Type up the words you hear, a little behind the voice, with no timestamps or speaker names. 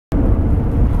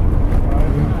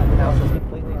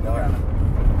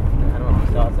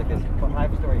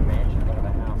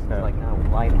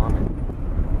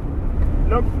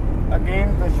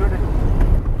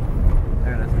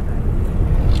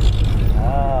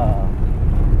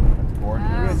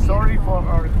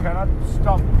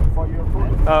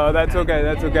Oh, that's okay.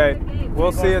 That's okay.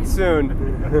 We'll see it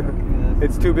soon.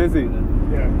 It's too busy.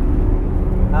 Yeah.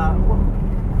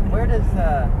 Where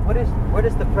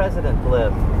does the president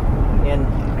live? In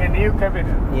new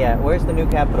capital. Yeah. Where's the new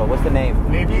capital? What's the name?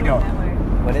 Naypyidaw.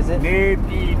 What is it?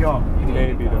 Naypyidaw.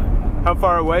 Naypyidaw. How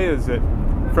far away is it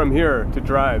from here to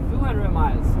drive? 200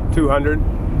 miles. 200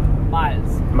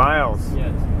 Miles. miles.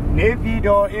 Yes.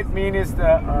 Naypyidaw, it means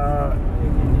the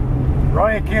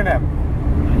Royal Kingdom.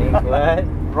 What?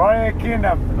 Royal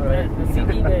Kingdom. The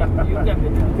city name. You can be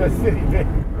The city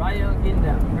name. Royal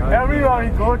Kingdom. Everybody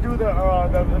go to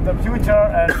the future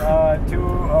and to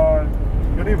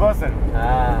Universal.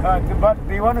 But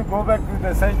they want to go back to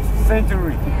the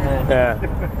century. Yeah.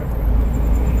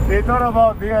 They thought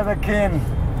about they are the king.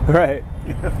 Right.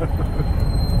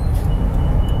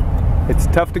 It's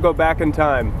tough to go back in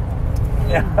time.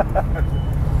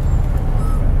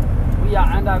 We are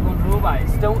undergone by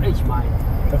Stone Age mine.